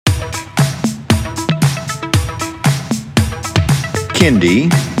Kindy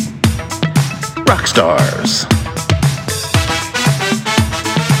Rockstars.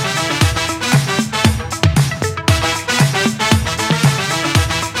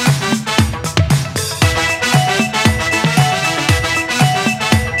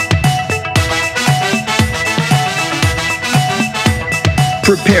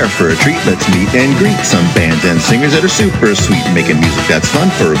 Prepare for a treat, let's meet and greet some bands and singers that are super sweet, making music that's fun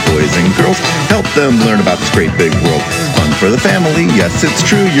for boys and girls. Help them learn about this great big world. Fun for the family, yes it's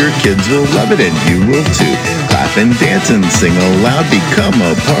true, your kids will love it and you will too. Clap and dance and sing aloud, become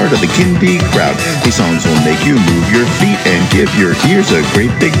a part of the Kindy crowd. These songs will make you move your feet and give your ears a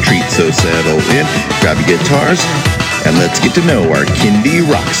great big treat. So settle in, grab your guitars, and let's get to know our Kindy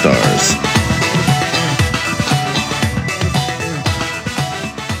Rockstars.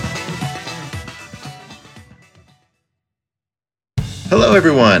 Hello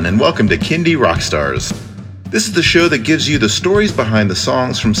everyone, and welcome to Kindy Rockstars. This is the show that gives you the stories behind the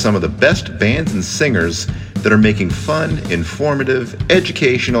songs from some of the best bands and singers that are making fun, informative,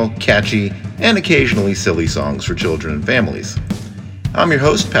 educational, catchy, and occasionally silly songs for children and families. I'm your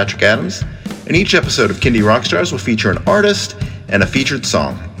host, Patrick Adams, and each episode of Kindy Rockstars will feature an artist and a featured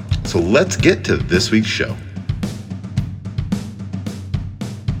song. So let's get to this week's show.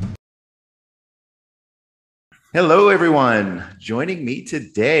 Hello, everyone. Joining me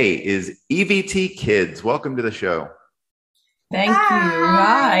today is EVT Kids. Welcome to the show. Thank you.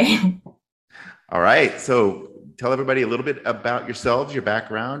 Hi. All right. So tell everybody a little bit about yourselves, your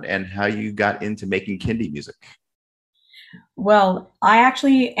background, and how you got into making Kindy music. Well, I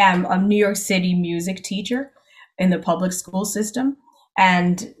actually am a New York City music teacher in the public school system.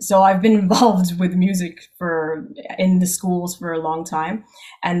 And so I've been involved with music in the schools for a long time.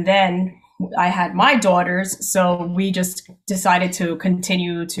 And then I had my daughters, so we just decided to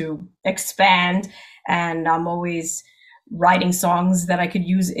continue to expand, and I'm always writing songs that I could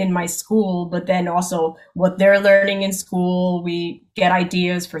use in my school, but then also what they're learning in school, we get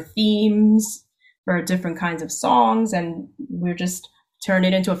ideas for themes for different kinds of songs, and we're just turn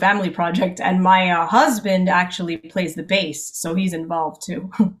it into a family project. And my husband actually plays the bass, so he's involved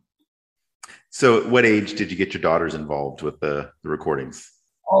too. So at what age did you get your daughters involved with the recordings?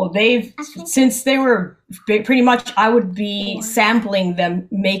 Oh, since they were pretty much, I would be sampling them,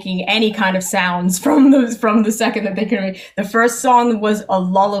 making any kind of sounds from the second that they could make. The first song was a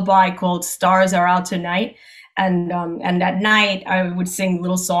lullaby called "Stars Are Out Tonight," and at night I would sing a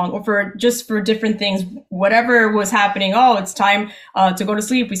little song, or for different things, whatever was happening. Oh, it's time to go to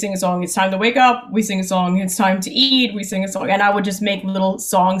sleep. We sing a song. It's time to wake up. We sing a song. It's time to eat. We sing a song. And I would just make little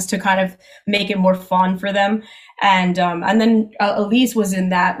songs to kind of make it more fun for them. And then Elise was in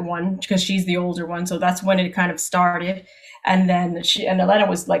that one because she's the older one, so that's when it kind of started. And then Elena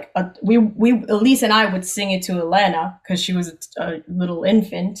was like, Elise and I would sing it to Elena because she was a little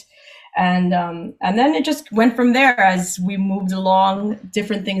infant, and then it just went from there. As we moved along,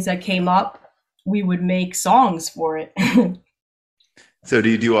 different things that came up, we would make songs for it. So do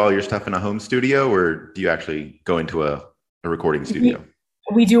you do all your stuff in a home studio, or do you actually go into a recording studio?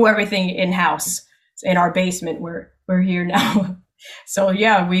 We do everything in-house. In our basement. We're here now. So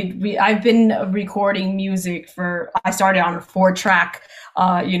yeah, I've been recording music I started on a 4-track,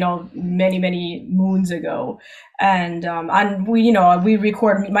 many moons ago. And we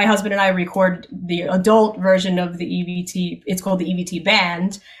record, my husband and I record the adult version of the EVT. It's called the EVT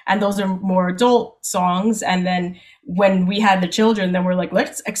Band. And those are more adult songs. And then when we had the children, then we're like,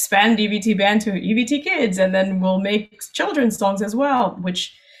 let's expand EVT Band to EVT Kids. And then we'll make children's songs as well,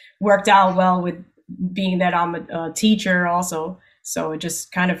 which worked out well with being that I'm a teacher also. So it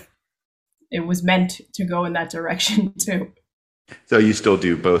just it was meant to go in that direction too. So you still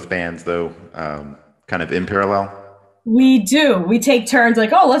do both bands though, kind of in parallel? We do. We take turns,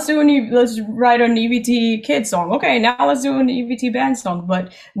 like, oh, let's write an EVT Kid song. Okay, now let's do an EVT Band song.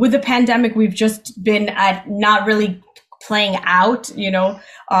 But with the pandemic, we've just been at not really playing out,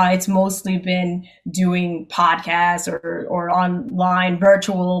 it's mostly been doing podcasts or online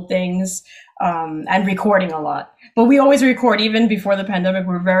virtual things, and recording a lot. But we always record. Even before the pandemic,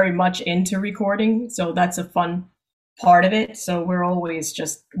 we're very much into recording. So that's a fun part of it. So we're always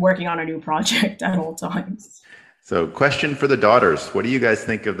just working on a new project at all times. So question for the daughters. What do you guys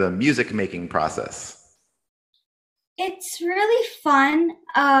think of the music making process? It's really fun.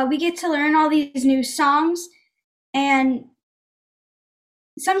 We get to learn all these new songs, and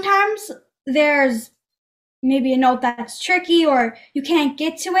sometimes there's maybe a note that's tricky or you can't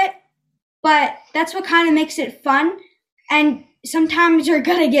get to it, but that's what kind of makes it fun. And sometimes you're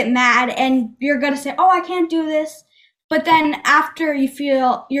going to get mad and you're going to say, oh, I can't do this. But then after you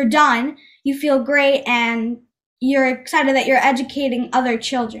feel you're done, you feel great and you're excited that you're educating other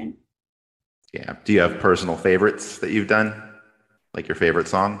children. Yeah. Do you have personal favorites that you've done? Like your favorite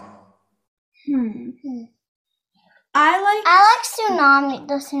song? I like Tsunami,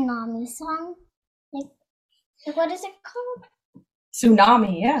 the Tsunami song. Like what is it called?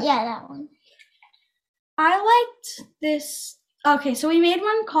 Tsunami, yeah. Yeah, that one. I liked this. Okay, so we made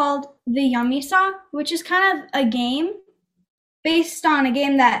one called the Yummy Song, which is kind of a game based on a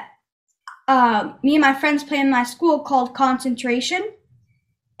game that me and my friends play in my school called Concentration.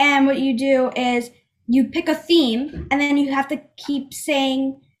 And what you do is you pick a theme, and then you have to keep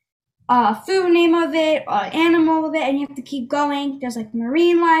saying food name of it, animal of it, and you have to keep going. There's like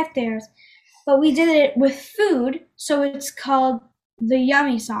marine life, but we did it with food, so it's called the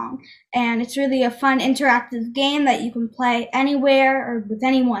Yummy Song. And it's really a fun interactive game that you can play anywhere or with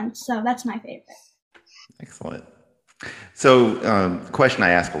anyone. So that's my favorite. Excellent. So, the question I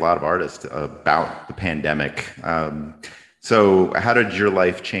ask a lot of artists about the pandemic. So how did your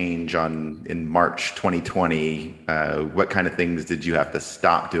life change in March 2020? What kind of things did you have to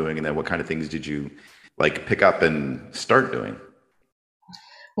stop doing? And then what kind of things did you like pick up and start doing?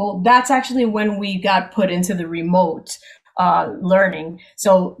 Well, that's actually when we got put into the remote learning.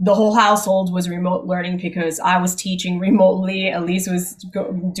 So the whole household was remote learning because I was teaching remotely. Elise was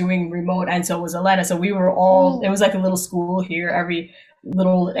doing remote, and so was Elena. So we were all, it was like a little school here, every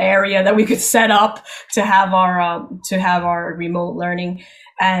little area that we could set up to have our remote learning.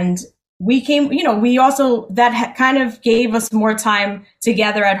 And we came, we also, that kind of gave us more time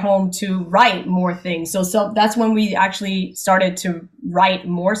together at home to write more things. So that's when we actually started to write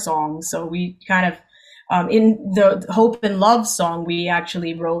more songs. So we kind of, in the Hope and Love song we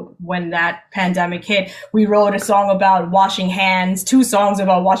actually wrote when that pandemic hit, we wrote a song about washing hands, 2 songs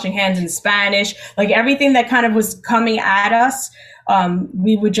about washing hands in Spanish, like everything that kind of was coming at us.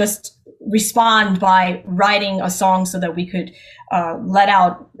 We would just respond by writing a song so that we could let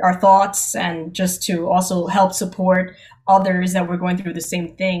out our thoughts and just to also help support others that were going through the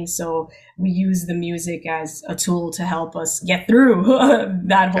same thing. So we use the music as a tool to help us get through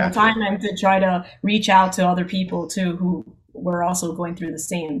that whole time and to try to reach out to other people too who were also going through the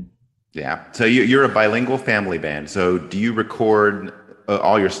same. Yeah. So you're a bilingual family band. So do you record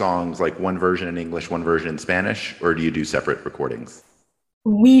all your songs like one version in English, one version in Spanish, or do you do separate recordings?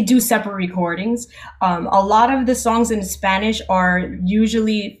 We do separate recordings. A lot of the songs in Spanish are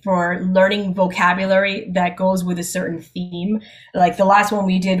usually for learning vocabulary that goes with a certain theme. Like the last one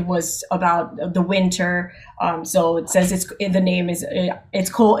we did was about the winter. So it says the name is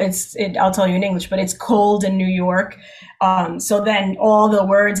it's cold. I'll tell you in English, but it's cold in New York. So then all the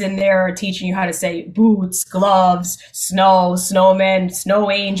words in there are teaching you how to say boots, gloves, snow, snowmen,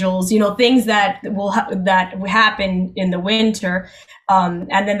 snow angels, things that will happen in the winter.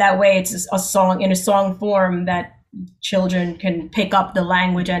 And then that way it's a song in a song form that children can pick up the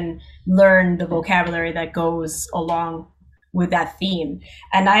language and learn the vocabulary that goes along with that theme.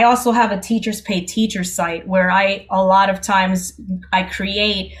 And I also have a Teachers Pay Teachers site where a lot of times I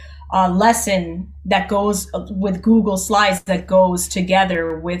create a lesson that goes with Google Slides that goes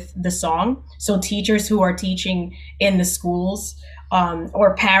together with the song. So teachers who are teaching in the schools,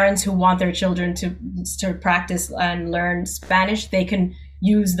 or parents who want their children to practice and learn Spanish, they can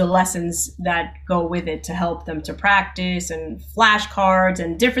use the lessons that go with it to help them to practice, and flashcards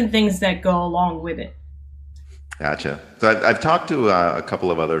and different things that go along with it. Gotcha. So I've talked to a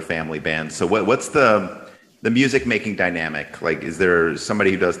couple of other family bands. So what's the music making dynamic? Like, is there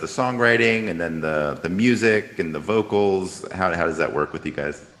somebody who does the songwriting and then the music and the vocals? How does that work with you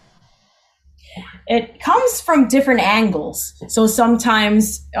guys? It comes from different angles. So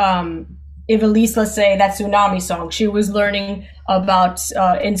sometimes, if Elise, let's say that Tsunami song, she was learning about,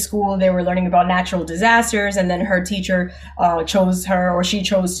 in school, they were learning about natural disasters, and then her teacher chose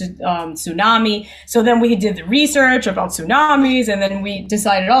tsunami. So then we did the research about tsunamis, and then we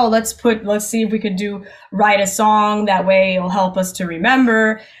decided, let's see if we could write a song. That way it'll help us to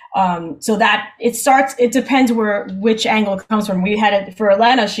remember. So that it depends which angle it comes from. We had it for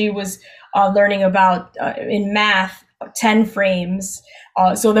Elena, she was learning about in math 10 frames.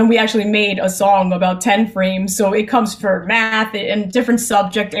 So then we actually made a song about 10 frames. So it comes for math and different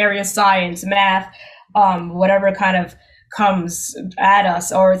subject areas, science, math, whatever kind of comes at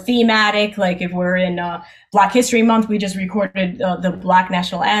us, or thematic. Like if we're in Black History Month, we just recorded the Black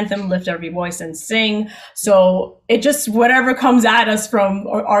National Anthem, Lift Every Voice and Sing. So it just, whatever comes at us from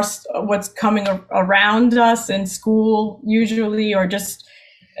what's coming around us in school usually, or just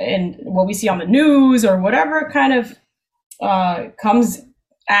in what we see on the news, or whatever kind of comes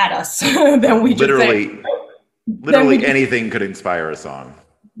at us, then we literally anything could inspire a song.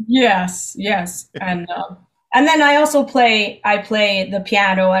 Yes, and And then I play the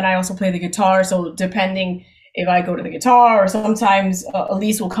piano and I also play the guitar. So depending if I go to the guitar, or sometimes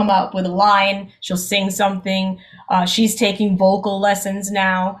Elise will come up with a line, she'll sing something. She's taking vocal lessons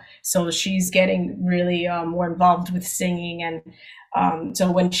now, so she's getting really more involved with singing. And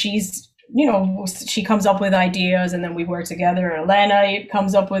so when she's, she comes up with ideas and then we work together. Elena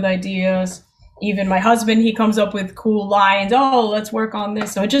comes up with ideas. Even my husband, he comes up with cool lines. Oh, let's work on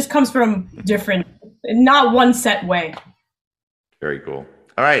this. So it just comes from different, not one set way. Very cool.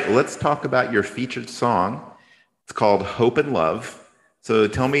 All right, let's talk about your featured song. It's called Hope and Love. So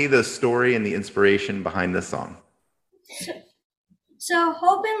tell me the story and the inspiration behind this song. So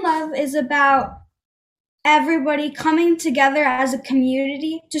Hope and Love is about everybody coming together as a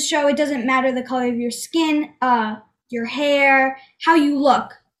community to show it doesn't matter the color of your skin, your hair, how you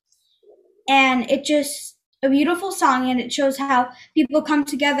look. And it's just a beautiful song, and it shows how people come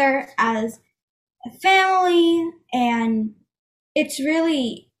together as a family, and it's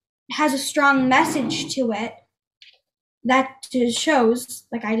really has a strong message to it that just shows,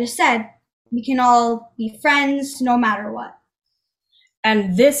 like I just said, we can all be friends no matter what.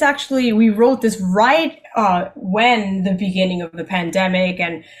 And this actually, we wrote this right when the beginning of the pandemic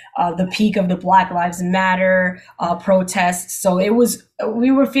and the peak of the Black Lives Matter protests. So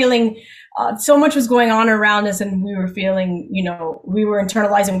we were feeling so much was going on around us, and we were feeling, we were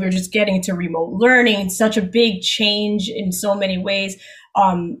internalizing, we were just getting into remote learning, such a big change in so many ways.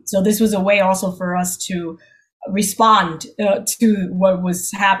 So this was a way also for us to respond to what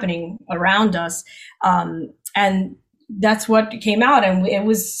was happening around us. And that's what came out. And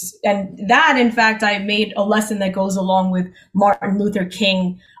that, in fact, I made a lesson that goes along with Martin Luther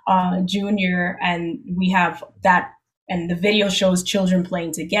King Jr. And we have that, and the video shows children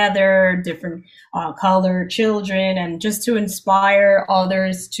playing together, different colored children, and just to inspire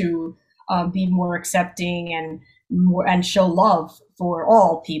others to be more accepting and show love for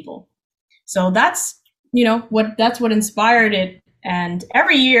all people. So that's, that's what inspired it. And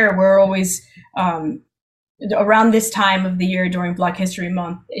every year we're always, around this time of the year during Black History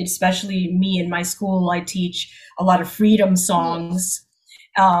Month, especially me in my school, I teach a lot of freedom songs.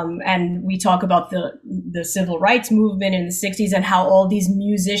 And we talk about the civil rights movement in the 60s and how all these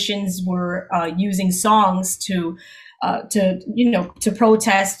musicians were using songs to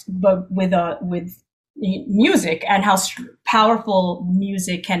protest, but with music, and how powerful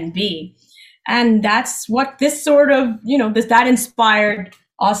music can be. And that's what this sort of, that inspired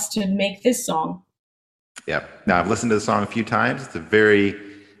us to make this song. Yeah. Now, I've listened to the song a few times. It's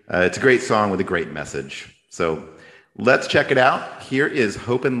a great song with a great message. So let's check it out. Here is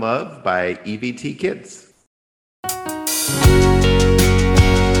Hope and Love by EVT Kids.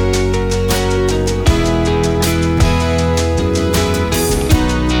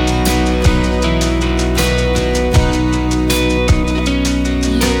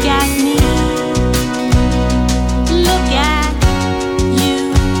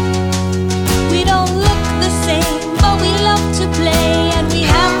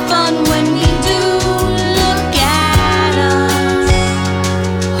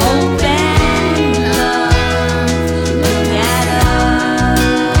 Hope and love.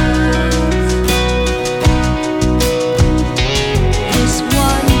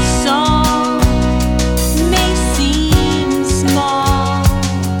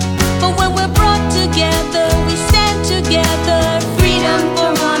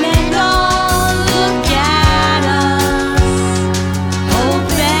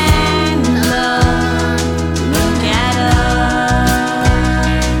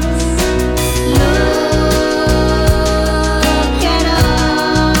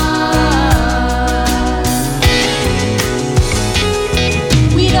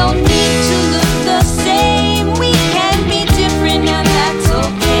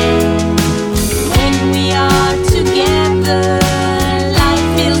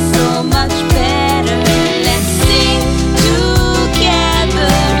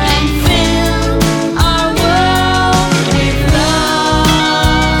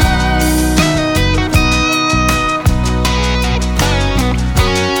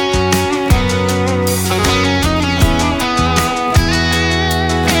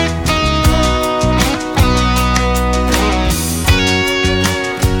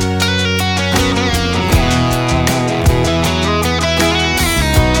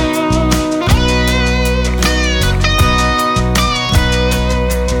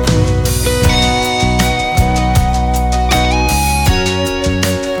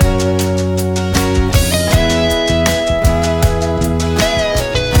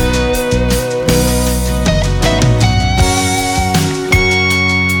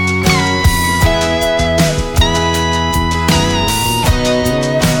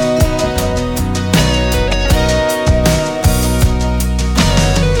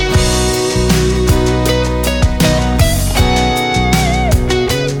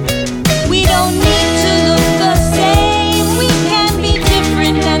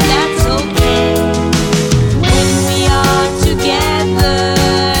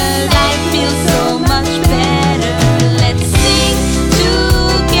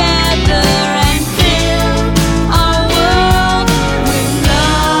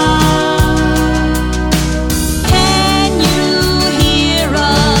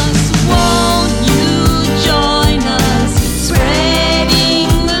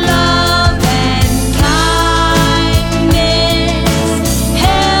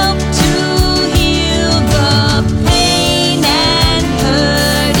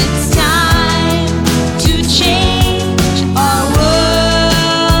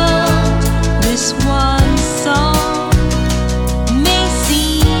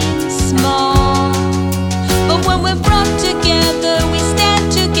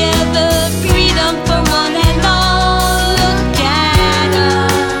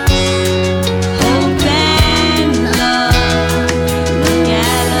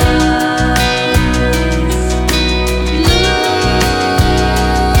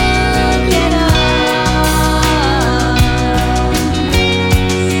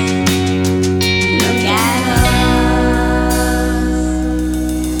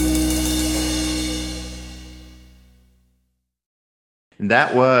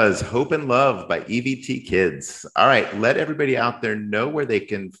 that was Hope and Love by EVT Kids. All right, let everybody out there know where they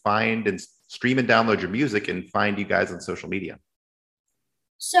can find and stream and download your music and find you guys on social media.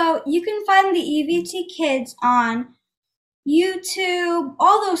 So you can find the EVT Kids on YouTube,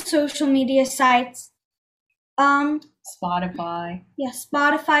 all those social media sites. Spotify. Yeah,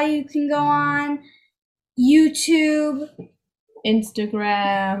 Spotify you can go on, YouTube,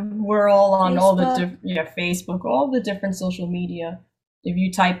 Instagram. We're all on all the Facebook. Facebook, all the different social media. If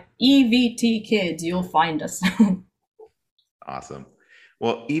you type EVT Kids, you'll find us. Awesome.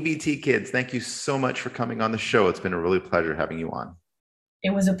 Well, EVT Kids, thank you so much for coming on the show. It's been a really pleasure having you on.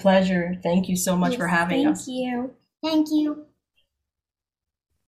 It was a pleasure. Thank you so much for having us. Thank you. Thank you.